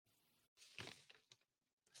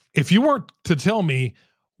If you weren't to tell me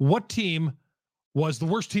what team was the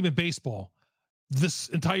worst team in baseball this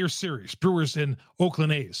entire series, Brewers and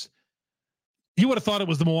Oakland A's, you would have thought it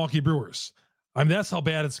was the Milwaukee Brewers. I mean, that's how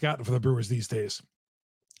bad it's gotten for the Brewers these days.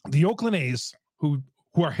 The Oakland A's, who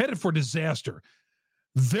are headed for disaster,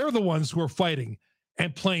 they're the ones who are fighting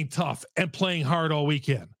and playing tough and playing hard all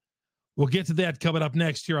weekend. We'll get to that coming up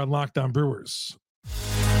next here on Locked On Brewers.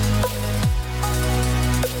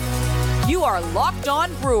 You are Locked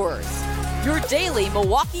On Brewers, your daily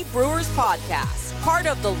Milwaukee Brewers podcast, part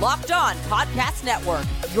of the Locked On Podcast Network,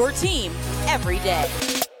 your team every day.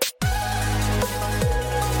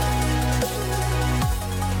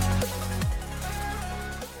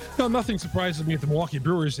 No, nothing surprises me at the Milwaukee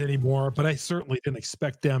Brewers anymore, but I certainly didn't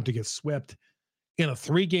expect them to get swept in a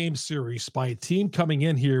 3-game series by a team coming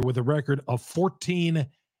in here with a record of 14-50.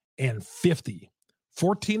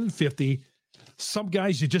 14-50. Some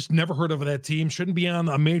guys you just never heard of that team, shouldn't be on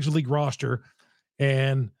a major league roster.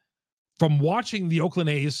 And from watching the Oakland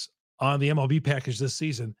A's on the MLB package this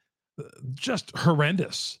season, just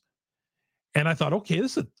horrendous. And I thought, okay,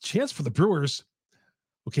 this is a chance for the Brewers.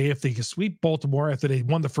 Okay, if they can sweep Baltimore after they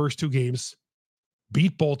won the first 2 games,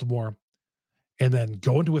 beat Baltimore, and then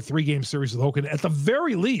go into a 3-game series with Oakland, at the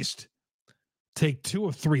very least, take 2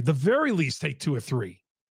 of 3. The very least, take 2 of 3.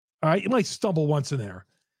 All right, you might stumble once in there,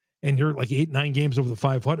 and you're like 8-9 games over the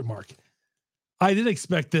 500 mark. I didn't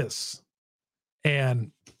expect this,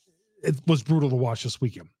 and it was brutal to watch this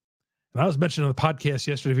weekend. And I was mentioning on the podcast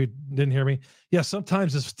yesterday, if you didn't hear me, yeah,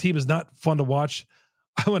 sometimes this team is not fun to watch.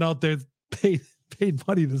 I went out there, paid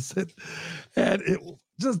money to sit, and it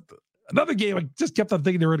just another game. I just kept on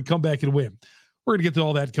thinking they were going to come back and win. We're going to get to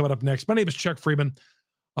all that coming up next. My name is Chuck Freeman,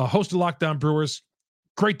 host of Locked On Brewers.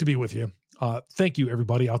 Great to be with you. Thank you,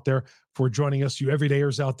 everybody out there, for joining us. You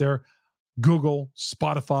everydayers out there, Google,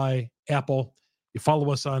 Spotify, Apple. You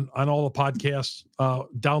follow us on all the podcasts,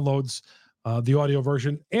 downloads, the audio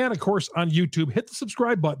version, and, of course, on YouTube. Hit the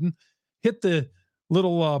subscribe button. Hit the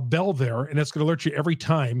little bell there, and it's going to alert you every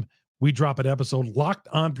time we drop an episode. Locked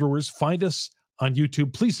On Brewers. Find us on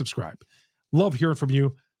YouTube. Please subscribe. Love hearing from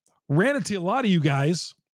you. Ran into a lot of you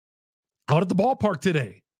guys out at the ballpark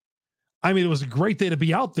today. I mean, it was a great day to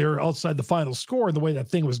be out there outside the final score and the way that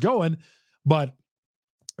thing was going. But,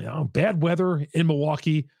 bad weather in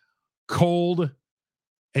Milwaukee, cold,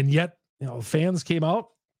 and yet, fans came out.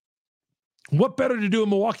 What better to do in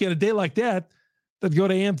Milwaukee on a day like that than go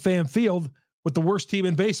to AmFam Field with the worst team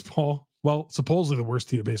in baseball? Well, supposedly the worst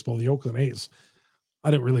team in baseball, the Oakland A's.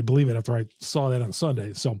 I didn't really believe it after I saw that on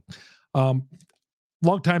Sunday. So,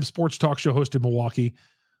 longtime sports talk show host in Milwaukee,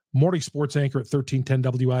 morning sports anchor at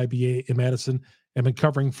 1310 WIBA in Madison, and been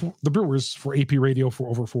covering the Brewers for AP Radio for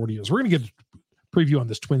over 40 years. We're going to get a preview on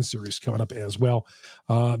this Twins series coming up as well.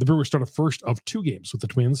 The Brewers start a first of 2 games with the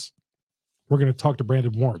Twins. We're going to talk to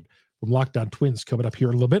Brandon Warren from Locked On Twins coming up here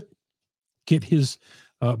in a little bit. Get his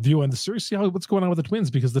view on the series, see what's going on with the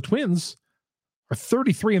Twins, because the Twins are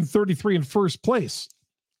 33-33 in first place.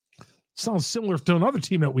 Sounds similar to another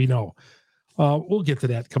team that we know. We'll get to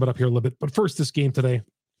that coming up here a little bit. But first, this game today.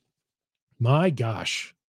 My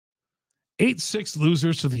gosh. 8-6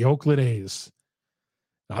 losers to the Oakland A's.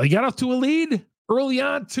 Now, they got off to a lead early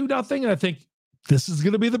on, 2-0, and I think this is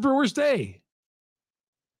going to be the Brewers' day.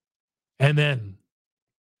 And then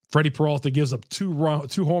Freddie Peralta gives up 2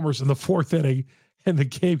 homers in the 4th inning, and the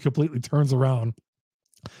game completely turns around.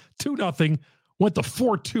 2-0, went to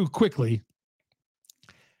 4-2 quickly.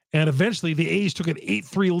 And eventually the A's took an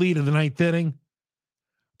 8-3 lead in the 9th inning.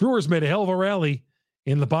 Brewers made a hell of a rally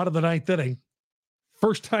in the bottom of the 9th inning.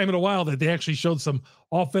 First time in a while that they actually showed some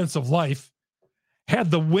offensive life. Had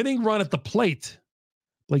the winning run at the plate.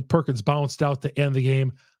 Blake Perkins bounced out to end the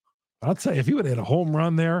game. I'll tell you, if he would have had a home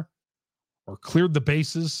run there or cleared the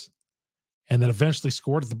bases and then eventually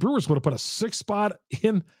scored, if the Brewers would have put a 6 spot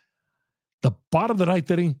in the bottom of the 9th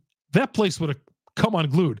inning, that place would have come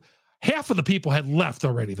unglued. Half of the people had left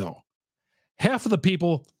already, though. Half of the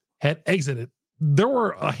people had exited. There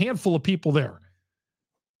were a handful of people there.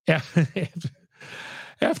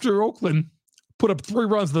 After Oakland put up 3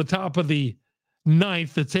 runs at the top of the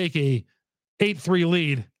 9th to take a 8-3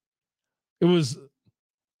 lead, it was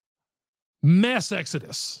mass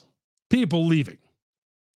exodus. People leaving.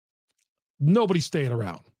 Nobody staying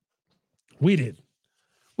around. We did.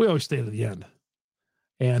 We always stayed at the end.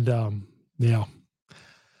 And, yeah.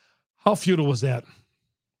 How futile was that?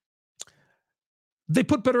 They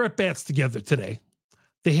put better at-bats together today.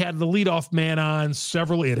 They had the leadoff man on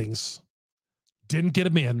several innings. Didn't get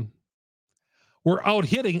him in. Were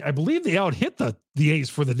out-hitting. I believe they out-hit the A's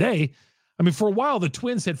for the day. I mean, for a while, the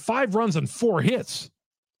Twins had 5 runs on 4 hits.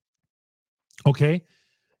 Okay?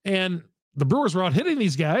 And the Brewers were out hitting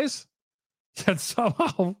these guys, and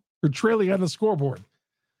somehow they're trailing on the scoreboard.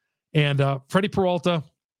 And Freddie Peralta,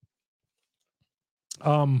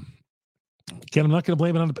 again, I'm not going to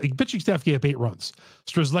blame it on the pitching staff. Gave up 8 runs.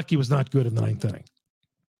 Strzelecki was not good in the 9th inning.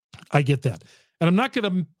 I get that. And I'm not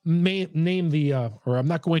going to name the, or I'm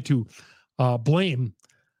not going to blame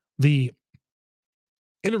the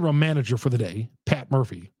interim manager for the day, Pat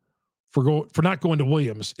Murphy, for not going to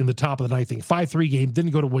Williams in the top of the 9th inning. 5-3 game,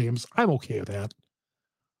 didn't go to Williams. I'm okay with that.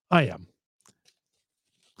 I am.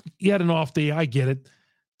 He had an off day. I get it.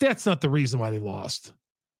 That's not the reason why they lost.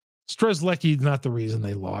 Strzelecki, not the reason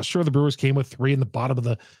they lost. Sure, the Brewers came with 3 in the bottom of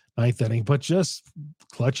the 9th inning, but just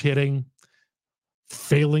clutch hitting,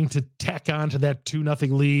 failing to tack on to that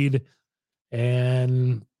 2-0 lead.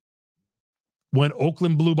 And when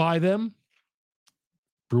Oakland blew by them,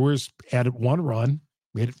 Brewers added 1 run,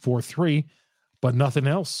 made it 4-3, but nothing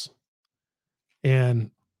else. And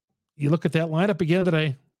you look at that lineup again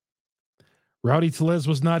today. Rowdy Tellez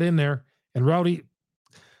was not in there, and Rowdy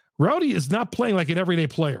is not playing like an everyday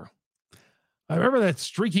player. I remember that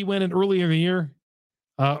streak he went in earlier in the year.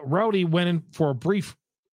 Rowdy went in for a brief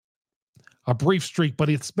streak, but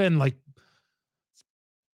it's been like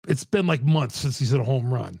months since he's hit a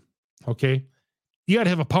home run. Okay, you got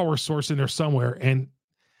to have a power source in there somewhere, and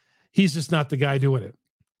he's just not the guy doing it.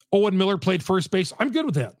 Owen Miller played first base. I'm good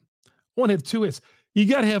with that. Owen had 2 hits. You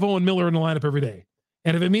got to have Owen Miller in the lineup every day.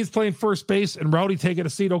 And if it means playing first base and Rowdy taking a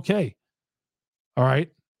seat, okay. All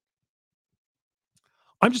right.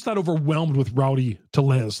 I'm just not overwhelmed with Rowdy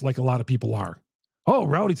Tellez like a lot of people are. Oh,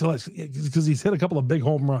 Rowdy Tellez, because he's hit a couple of big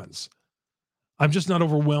home runs. I'm just not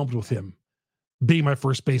overwhelmed with him being my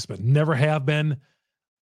first baseman. Never have been.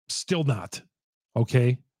 Still not.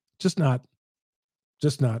 Okay. Just not.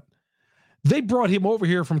 They brought him over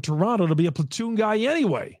here from Toronto to be a platoon guy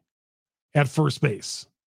anyway at first base.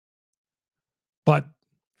 But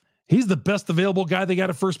he's the best available guy they got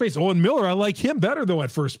at first base. Owen Miller, I like him better, though, at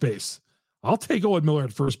first base. I'll take Owen Miller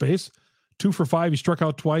at first base. 2 for 5. He struck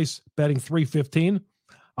out twice, batting .315.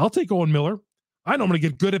 I'll take Owen Miller. I know I'm going to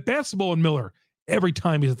get good at basketball in Miller every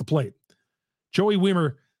time he's at the plate. Joey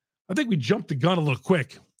Wiemer, I think we jumped the gun a little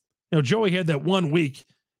quick. You know, Joey had that 1 week,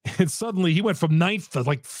 and suddenly he went from 9th to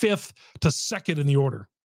like 5th to 2nd in the order.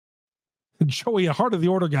 And Joey, a heart of the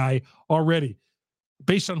order guy already,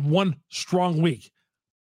 based on 1 strong week.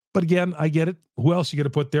 But again, I get it. Who else you going to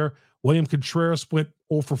put there? William Contreras went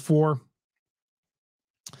 0 for 4.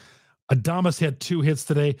 Adames had 2 hits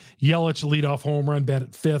today. Yelich leadoff home run,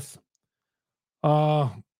 batted 5th.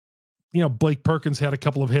 Blake Perkins had a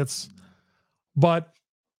couple of hits. But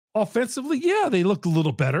offensively, yeah, they looked a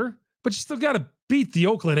little better. But you still got to beat the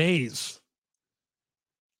Oakland A's.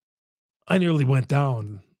 I nearly went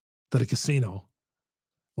down to the casino,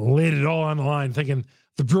 laid it all on the line, thinking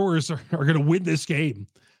the Brewers are going to win this game.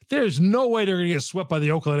 There's no way they're going to get swept by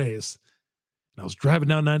the Oakland A's. And I was driving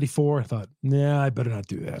down 94. I thought, I better not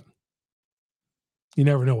do that. You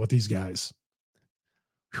never know what these guys.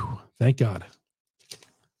 Whew, thank God.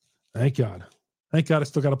 Thank God I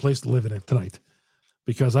still got a place to live in it tonight.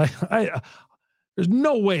 Because there's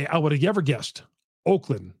no way I would have ever guessed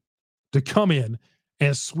Oakland to come in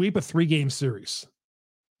and sweep a 3-game series.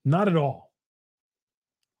 Not at all.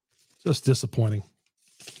 Just disappointing.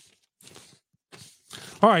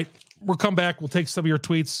 All right, we'll come back. We'll take some of your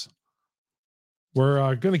tweets.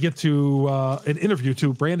 We're going to get to an interview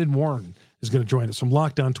too. Brandon Warren is going to join us from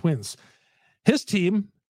Locked On Twins. His team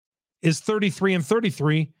is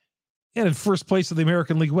 33-33 and in first place of the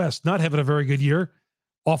American League West. Not having a very good year.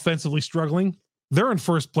 Offensively struggling. They're in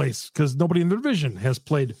first place because nobody in the division has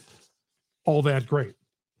played all that great.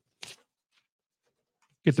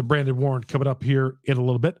 Get to Brandon Warren coming up here in a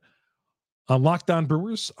little bit. On Locked On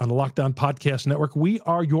Brewers, on the Locked On Podcast Network. We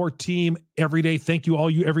are your team every day. Thank you, all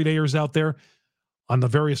you everydayers out there on the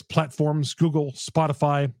various platforms, Google,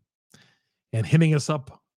 Spotify, and hitting us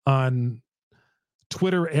up on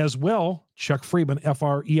Twitter as well. Chuck Freeman,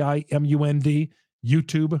 FREIMUND,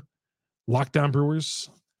 YouTube, Locked On Brewers.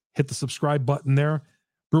 Hit the subscribe button there.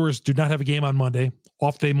 Brewers do not have a game on Monday,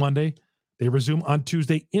 off day Monday. They resume on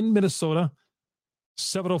Tuesday in Minnesota.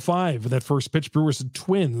 7:05 for that first pitch. Brewers and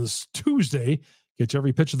Twins Tuesday. Get you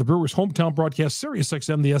every pitch of the Brewers hometown broadcast. Sirius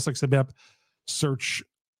XM, the SXM app. Search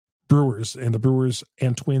Brewers and the Brewers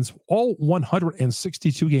and Twins. All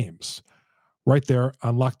 162 games right there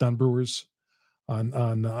on Locked On Brewers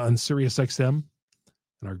on Sirius XM.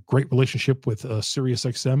 And our great relationship with Sirius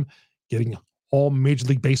XM, getting all Major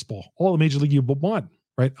League Baseball, all the Major League you want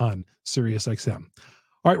right on Sirius XM.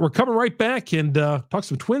 All right, we're coming right back and talk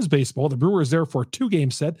some Twins baseball. The Brewers there for a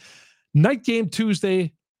 2-game set. Night game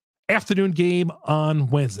Tuesday afternoon game on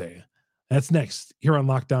Wednesday. That's next here on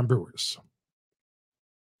Locked On Brewers.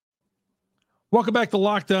 Welcome back to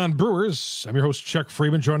Locked On Brewers. I'm your host, Chuck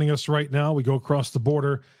Freeman. Joining us right now, we go across the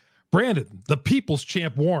border. Brandon, the People's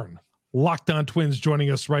Champ Warren, Locked On Twins, joining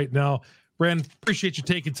us right now. Brandon, appreciate you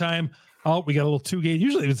taking time out. We got a little 2-game.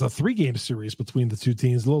 Usually it's a 3-game series between the two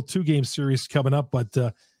teams. A little 2-game series coming up, but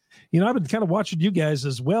I've been kind of watching you guys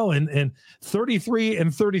as well, and 33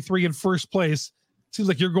 and 33 in first place. Seems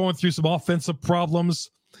like you're going through some offensive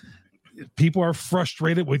problems. People are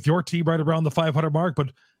frustrated with your team right around the 500 mark,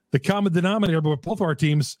 but the common denominator with both our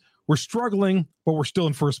teams, we're struggling, but we're still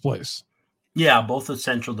in first place. Yeah, both the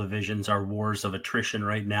Central divisions are wars of attrition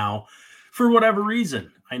right now for whatever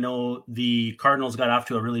reason. I know the Cardinals got off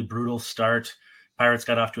to a really brutal start. Pirates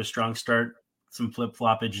got off to a strong start, some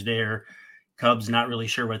flip-floppage there. Cubs not really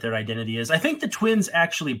sure what their identity is. I think the Twins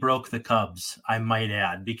actually broke the Cubs, I might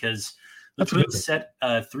add, because the Twins set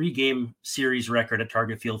a 3-game series record at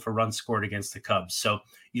Target Field for runs scored against the Cubs. So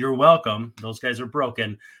you're welcome. Those guys are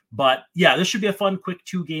broken. But yeah, this should be a fun, quick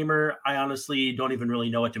 2-gamer. I honestly don't even really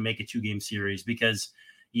know what to make a 2-game series because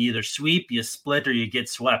you either sweep, you split, or you get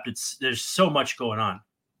swept. There's so much going on.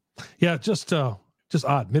 Yeah, just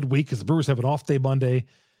odd midweek because the Brewers have an off day Monday,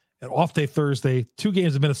 an off day Thursday, 2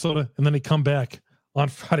 games in Minnesota, and then they come back on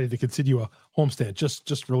Friday to continue a homestand.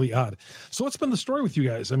 Just really odd. So what's been the story with you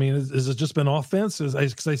guys? I mean, is it just been offense?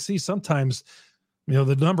 Because I see sometimes,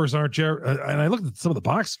 the numbers aren't, and I looked at some of the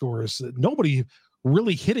box scores, nobody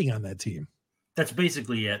really hitting on that team. That's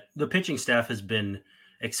basically it. The pitching staff has been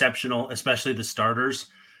exceptional, especially the starters.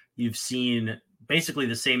 You've seen basically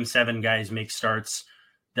the same 7 guys make starts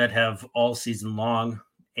that have all season long,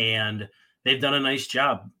 and they've done a nice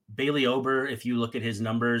job. Bailey Ober, if you look at his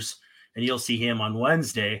numbers, and you'll see him on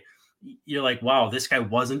Wednesday, you're like, wow, this guy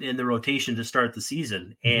wasn't in the rotation to start the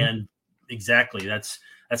season. Mm-hmm. And exactly, that's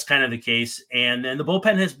kind of the case. And then the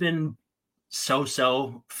bullpen has been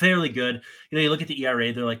so fairly good. You look at the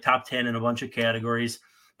ERA, they're like top 10 in a bunch of categories,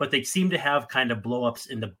 but they seem to have kind of blow-ups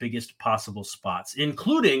in the biggest possible spots,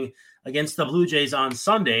 including against the Blue Jays on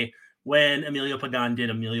Sunday when Emilio Pagan did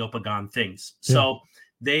Emilio Pagan things. Yeah. So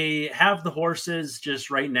they have the horses.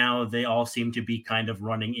 Just right now, they all seem to be kind of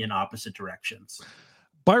running in opposite directions.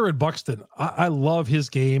 Byron Buxton, I love his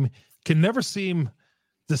game. Can never seem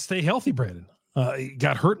to stay healthy, Brandon. He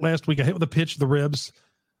got hurt last week. I hit with a pitch, the ribs.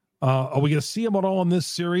 Are we going to see him at all in this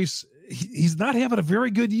series? He's not having a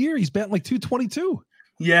very good year. He's batting like 222.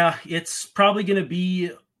 Yeah, it's probably going to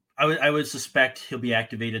be, I would suspect he'll be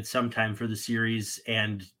activated sometime for the series,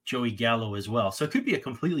 and Joey Gallo as well. So it could be a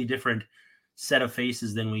completely different set of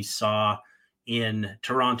faces than we saw in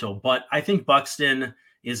Toronto. But I think Buxton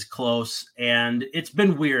is close, and it's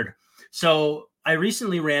been weird. So I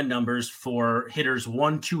recently ran numbers for hitters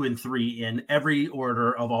 1, 2, and 3 in every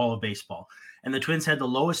order of all of baseball. And the Twins had the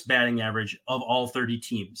lowest batting average of all 30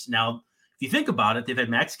 teams. Now, if you think about it, they've had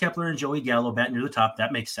Max Kepler and Joey Gallo batting near the top.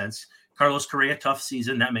 That makes sense. Carlos Correa, tough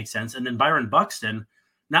season. That makes sense. And then Byron Buxton,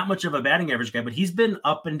 not much of a batting average guy, but he's been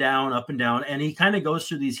up and down. And he kind of goes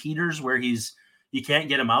through these heaters where you can't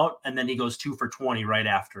get him out, and then he goes 2 for 20 right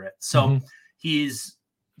after it. So he's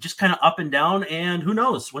just kind of up and down, and who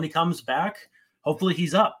knows when he comes back, hopefully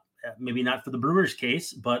he's up. Maybe not for the Brewers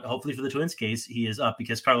case, but hopefully for the Twins case, he is up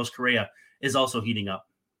because Carlos Correa is also heating up.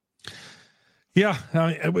 Yeah.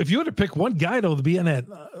 If you had to pick one guy though to be in that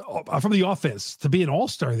from the offense to be an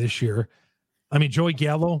all-star this year, I mean, Joey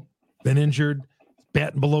Gallo, been injured,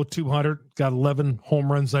 batting below 200, got 11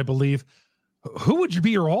 home runs, I believe. Who would you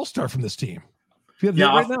be your all-star from this team? If you had that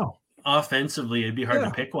right now. Offensively, it'd be hard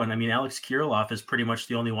to pick one. I mean, Alex Kirilloff is pretty much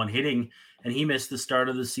the only one hitting, and he missed the start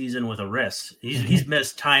of the season with a wrist. He's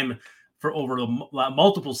missed time for over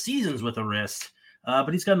multiple seasons with a wrist,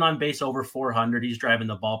 but he's got an on-base over 400. He's driving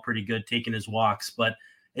the ball pretty good, taking his walks, but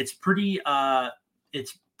it's pretty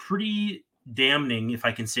damning, if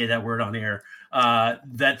I can say that word on air,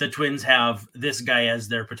 that the Twins have this guy as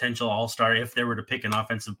their potential all-star. If they were to pick an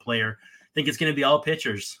offensive player, I think it's going to be all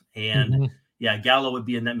pitchers, and yeah, Gallo would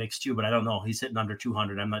be in that mix too, but I don't know. He's hitting under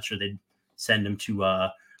 200. I'm not sure they'd send him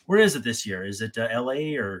to where is it this year? Is it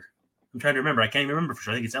LA or I'm trying to remember. I can't even remember for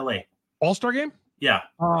sure. I think it's LA. All-Star game? Yeah.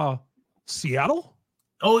 Seattle?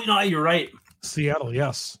 Oh, no, you're right. Seattle,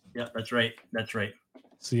 yes. Yeah, that's right.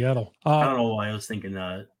 Seattle. I don't know why I was thinking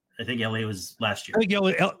I think LA was last year. I think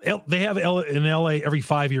LA, they have in LA every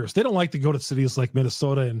 5 years. They don't like to go to cities like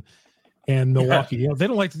Minnesota and Milwaukee. You know, they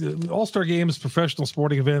don't like the all-star games, professional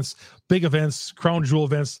sporting events, big events, crown jewel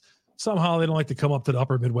events. Somehow they don't like to come up to the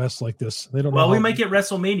upper Midwest like this. They don't. Well, we might get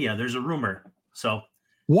WrestleMania. There's a rumor. So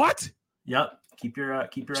what? Yep. Keep your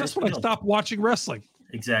just eyes when peeled. I stopped watching wrestling.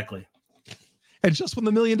 Exactly. And just when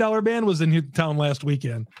the $1 Million Band was in town last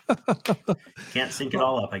weekend. Can't sync it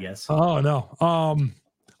all up, I guess. Oh, no.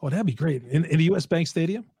 That'd be great. In the U.S. Bank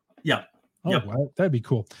Stadium? Yeah. Oh, yep. Wow, that'd be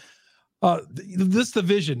cool. This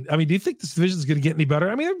division, I mean, do you think this division is going to get any better?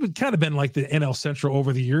 I mean, it's kind of been like the NL Central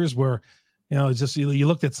over the years where, it's just, you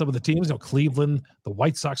looked at some of the teams, Cleveland, the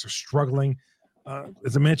White Sox are struggling.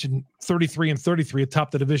 As I mentioned, 33-33 atop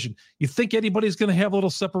the division. You think anybody's going to have a little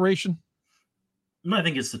separation? I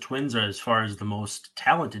think it's the Twins are as far as the most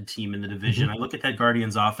talented team in the division. I look at that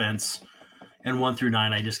Guardians offense and 1 through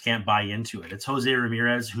 9, I just can't buy into it. It's Jose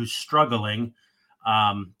Ramirez who's struggling.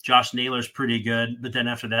 Josh Naylor's pretty good, but then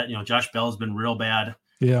after that, Josh Bell's been real bad.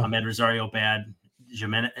 Yeah. Ahmed Rosario bad.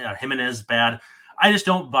 Jimenez bad. I just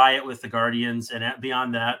don't buy it with the Guardians, and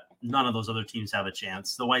beyond that, none of those other teams have a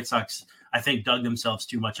chance. The White Sox, I think, dug themselves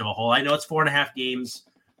too much of a hole. I know it's 4.5 games,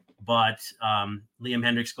 but Liam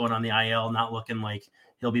Hendricks going on the IL, not looking like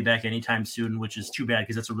he'll be back anytime soon, which is too bad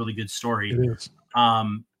because that's a really good story. It is.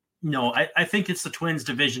 I think it's the Twins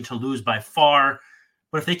division to lose by far,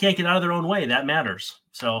 but if they can't get out of their own way, that matters.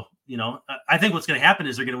 So, I think what's going to happen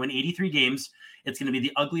is they're going to win 83 games. It's going to be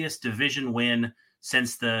the ugliest division win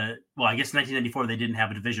since I guess 1994, they didn't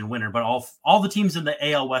have a division winner, but all the teams in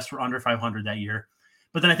the AL West were under 500 that year.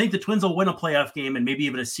 But then I think the Twins will win a playoff game and maybe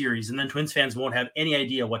even a series, and then Twins fans won't have any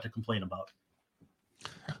idea what to complain about.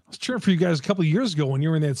 I was cheering for you guys a couple of years ago when you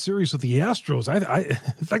were in that series with the Astros.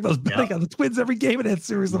 In fact, I was betting on the Twins every game in that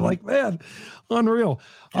series. I'm like, man, unreal.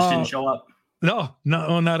 Just didn't show up. No,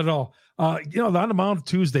 not at all. On the mound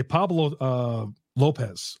Tuesday, Pablo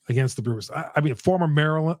Lopez against the Brewers. I mean, former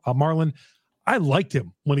Marlin. I liked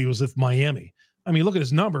him when he was with Miami. I mean, look at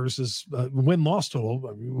his numbers, his win-loss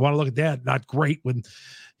total. You want to look at that, not great when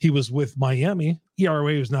he was with Miami.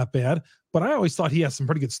 ERA was not bad, but I always thought he had some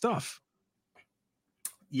pretty good stuff.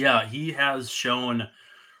 Yeah, he has shown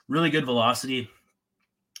really good velocity.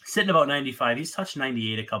 Sitting about 95. He's touched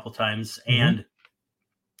 98 a couple times. And,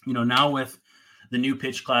 now with the new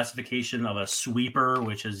pitch classification of a sweeper,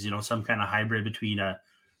 which is, some kind of hybrid between a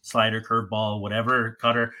slider, curveball, whatever,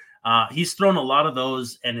 cutter, he's thrown a lot of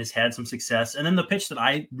those and has had some success. And then the pitch that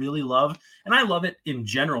I really love, and I love it in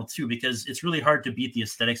general too, because it's really hard to beat the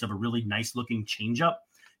aesthetics of a really nice looking changeup.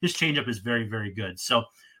 His changeup is very, very good. So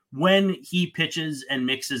when he pitches and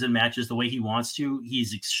mixes and matches the way he wants to,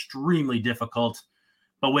 he's extremely difficult.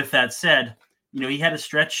 But with that said, he had a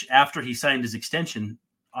stretch after he signed his extension,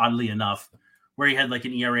 oddly enough, where he had like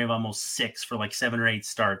an ERA of almost 6 for like 7 or 8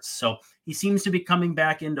 starts. So he seems to be coming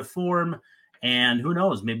back into form. And who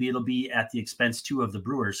knows, maybe it'll be at the expense too of the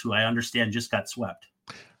Brewers, who I understand just got swept.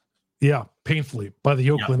 Yeah, painfully by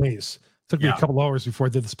the Oakland A's. Took me a couple hours before I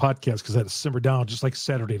did this podcast because I had to simmer down just like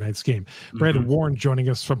Saturday night's game. Brandon Warren joining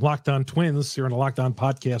us from Locked On Twins here on the Locked On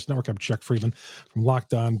Podcast Network. I'm Chuck Freeman from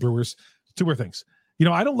Locked On Brewers. 2 more things.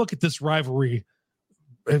 I don't look at this rivalry,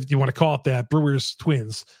 if you want to call it that,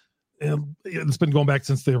 Brewers-Twins. It's been going back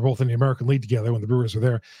since they were both in the American League together when the Brewers were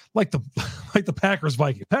there. Like the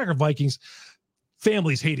Packers-Vikings. Packer-Vikings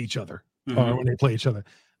families hate each other when they play each other.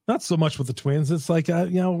 Not so much with the Twins. It's like,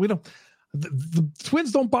 we don't. The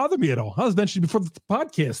Twins don't bother me at all. I was mentioning before the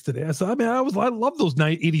podcast today. I said, I love those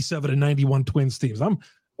 87 and 91 Twins teams. I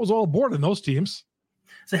was all aboard in those teams.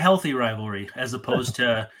 It's a healthy rivalry as opposed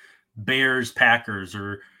to Bears, Packers,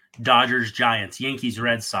 or Dodgers, Giants, Yankees,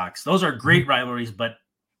 Red Sox. Those are great rivalries, but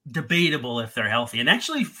debatable if they're healthy. And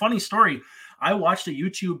actually, funny story, I watched a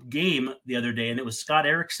YouTube game the other day, and it was Scott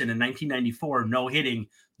Erickson in 1994 no-hitting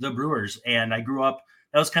the Brewers. And I grew up,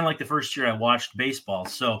 that was kind of like the first year I watched baseball.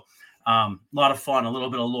 So a lot of fun, a little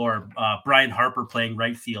bit of lore. Brian Harper playing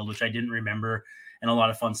right field, which I didn't remember, and a lot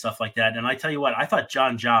of fun stuff like that. And I tell you what, I thought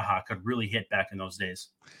John Jaha could really hit back in those days.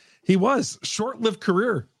 He was. Short-lived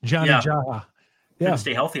career, Johnny Jaha. Yeah. Couldn't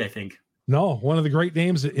stay healthy, I think. No, one of the great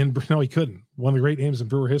names no, he couldn't. One of the great names in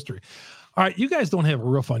Brewer history. All right, you guys don't have a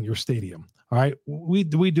roof on your stadium. All right, we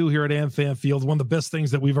do here at AmFam Field. One of the best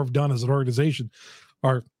things that we've ever done as an organization,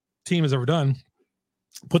 our team has ever done,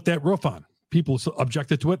 put that roof on. People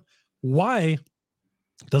objected to it. Why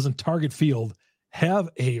doesn't Target Field have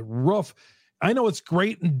a roof? I know it's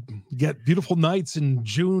great and get beautiful nights in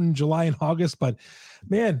June, July, and August, but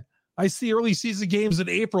man, I see early season games in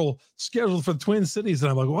April scheduled for the Twin Cities,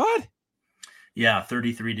 and I'm like, what? Yeah,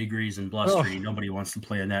 33 degrees and blustery. Nobody wants to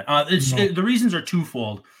play in that. The reasons are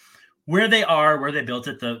twofold. Where they built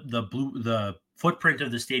it, the footprint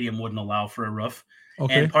of the stadium wouldn't allow for a roof.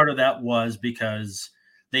 Okay. And part of that was because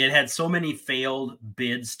they had so many failed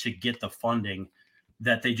bids to get the funding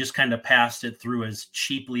that they just kind of passed it through as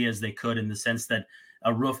cheaply as they could, in the sense that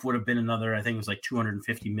a roof would have been another, I think it was like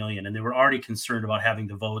 $250 million. And they were already concerned about having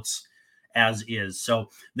the votes as is. So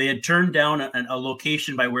they had turned down a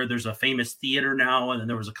location by where there's a famous theater now, and then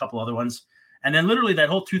there was a couple other ones. And then literally that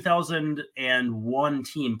whole 2001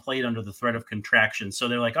 team played under the threat of contraction. So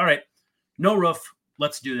they're like, all right, no roof,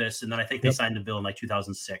 let's do this. And then I think they signed a bill in like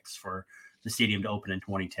 2006 for the stadium to open in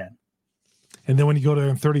 2010. And then when you go to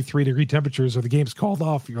 33-degree temperatures or the game's called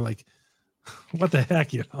off, you're like, what the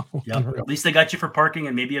heck, you know? Yep. At least they got you for parking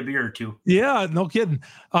and maybe a beer or two. Yeah, no kidding.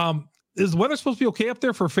 Is the weather supposed to be okay up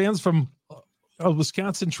there for fans from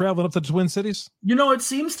Wisconsin traveling up to the Twin Cities? You know, it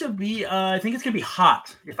seems to be, I think it's going to be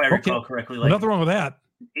hot, if I recall correctly. Like nothing wrong with that.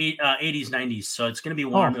 80s, 90s. So it's going to be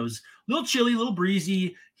warm. It was a little chilly, a little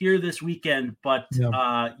breezy here this weekend, but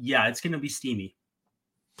it's going to be steamy.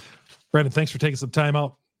 Brandon, thanks for taking some time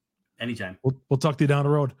out. Anytime. We'll talk to you down the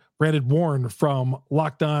road. Brandon Warren from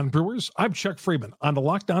Locked On Brewers. I'm Chuck Freeman on the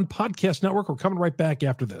Locked On Podcast Network. We're coming right back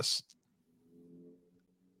after this.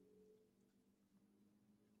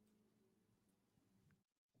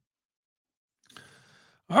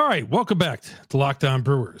 All right, welcome back to Locked On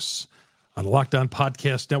Brewers on the Locked On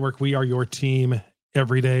Podcast Network. We are your team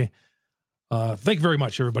every day. Thank you very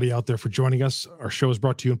much, everybody out there, for joining us. Our show is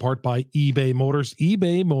brought to you in part by eBay Motors.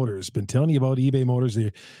 eBay Motors. Been telling you about eBay Motors. They're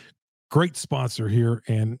a great sponsor here.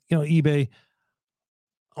 And, you know, eBay,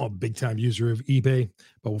 I'm a big-time user of eBay.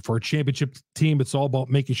 But for a championship team, it's all about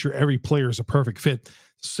making sure every player is a perfect fit.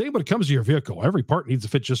 Same when it comes to your vehicle. Every part needs to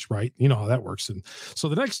fit just right. You know how that works. And so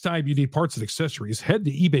the next time you need parts and accessories, head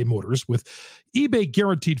to eBay Motors. With eBay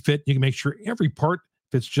Guaranteed Fit, you can make sure every part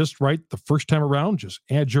fits just right the first time around. Just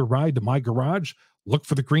add your ride to My Garage. Look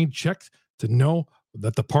for the green check to know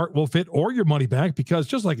that the part will fit or your money back, because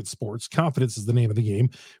just like in sports, confidence is the name of the game.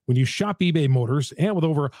 When you shop eBay Motors, and with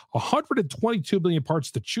over 122 million parts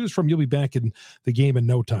to choose from, you'll be back in the game in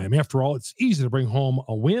no time. After all, it's easy to bring home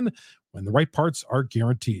a win when the right parts are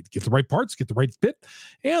guaranteed. Get the right parts, get the right fit,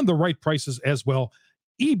 and the right prices as well.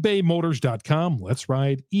 ebaymotors.com. Let's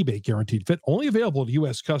ride. eBay Guaranteed Fit. Only available to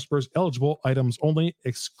U.S. customers. Eligible items only.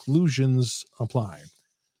 Exclusions apply.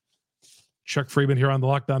 Chuck Freeman here on the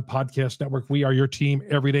Locked On Podcast Network. We are your team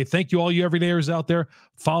every day. Thank you, all you everydayers out there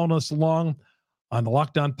following us along on the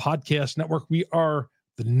Locked On Podcast Network. We are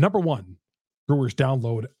the #1 Brewers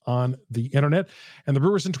download on the internet. And the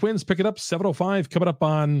Brewers and Twins pick it up 7:05 coming up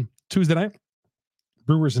on Tuesday night.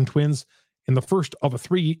 Brewers and Twins in the first of a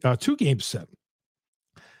 2-game set.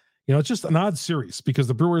 You know, it's just an odd series because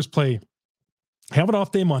the Brewers have an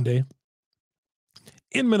off day Monday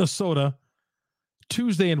in Minnesota,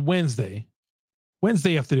 Tuesday and Wednesday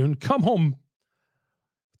afternoon, come home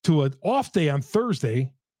to an off day on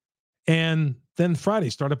Thursday, and then Friday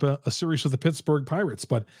start up a series with the Pittsburgh Pirates.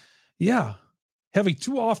 But yeah, having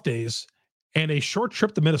 2 off days and a short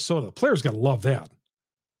trip to Minnesota, the players got to love that.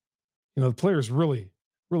 You know, the players really,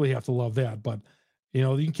 really have to love that. But, you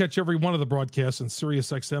know, you can catch every one of the broadcasts on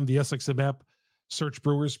SiriusXM, the SXM app, search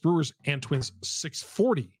Brewers and Twins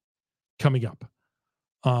 640 coming up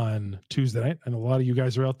on Tuesday night. I know a lot of you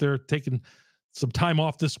guys are out there taking some time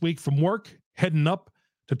off this week from work, heading up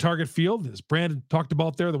to Target Field. As Brandon talked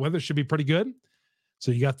about there, the weather should be pretty good.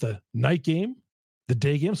 So you got the night game, the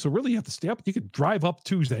day game. So really you have to stay up. You could drive up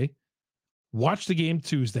Tuesday, watch the game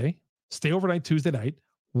Tuesday, stay overnight Tuesday night,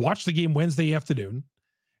 watch the game Wednesday afternoon,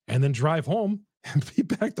 and then drive home and be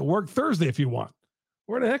back to work Thursday if you want.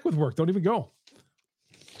 Where the heck with work? Don't even go.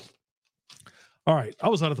 All right. I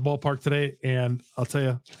was out at the ballpark today, and I'll tell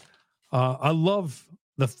you, I love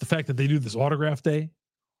the fact that they do this autograph day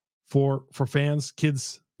for fans.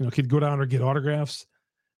 Kids, you know, could go down or get autographs.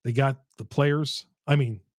 They got the players. I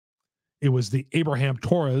mean, it was the Abraham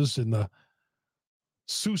Torres and the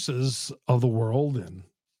Sousas of the world and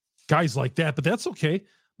guys like that, but that's okay.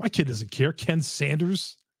 My kid doesn't care. Ken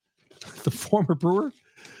Sanders, the former Brewer,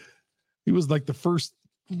 he was like the first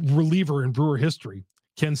reliever in Brewer history.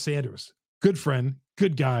 Ken Sanders, good friend,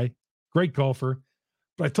 good guy, great golfer.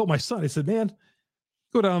 But I told my son, I said, man,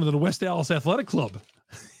 go down to the West Dallas Athletic Club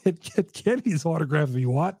and get Kenny's autograph if you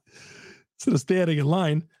want. Instead of standing in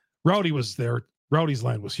line. Rowdy was there. Rowdy's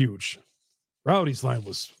line was huge. Rowdy's line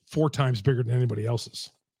was 4 times bigger than anybody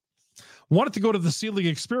else's. Wanted to go to the Ceiling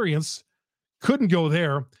Experience. Couldn't go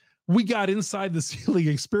there. We got inside the Ceiling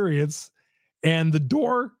Experience, and the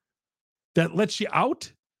door that lets you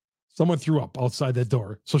out, someone threw up outside that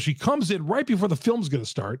door. So she comes in right before the film's going to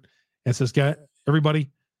start and says, "Guys,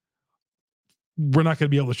 everybody, we're not going to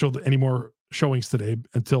be able to show any more showings today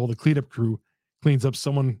until the cleanup crew cleans up.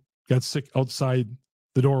 Someone got sick outside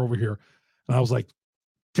the door over here." And I was like,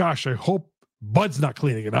 gosh, I hope Bud's not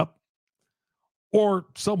cleaning it up, or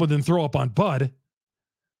someone didn't throw up on Bud.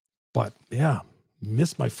 But yeah,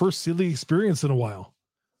 missed my first Ceiling Experience in a while.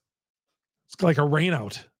 It's like a rain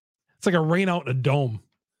out. It's like a rain out in a dome.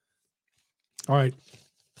 All right.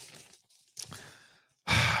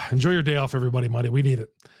 Enjoy your day off, everybody, Monday. We need it.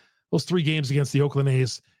 Those 3 games against the Oakland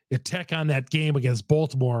A's, you tack on that game against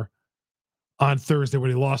Baltimore on Thursday where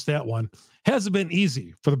they lost that one. Hasn't been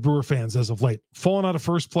easy for the Brewer fans as of late. Falling out of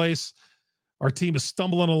first place. Our team is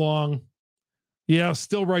stumbling along. Yeah,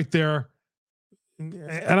 still right there.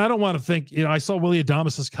 And I don't want to think, I saw Willie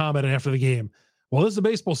Adames' comment after the game. Well, this is a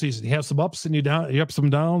baseball season. You have some ups and you have some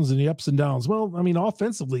downs and you ups and downs. Well, I mean,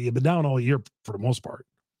 offensively, you've been down all year for the most part.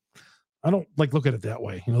 I don't look at it that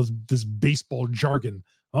way. This baseball jargon.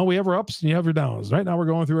 Oh, we have our ups and you have your downs. Right now we're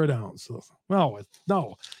going through our downs. So, no.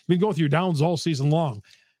 You've been going through your downs all season long.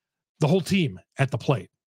 The whole team at the plate.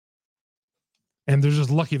 And they're just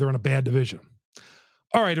lucky they're in a bad division.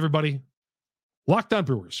 All right, everybody. Locked On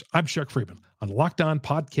Brewers. I'm Chuck Freeman on the Locked On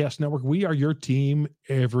Podcast Network. We are your team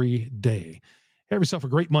every day. Have yourself a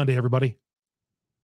great Monday, everybody.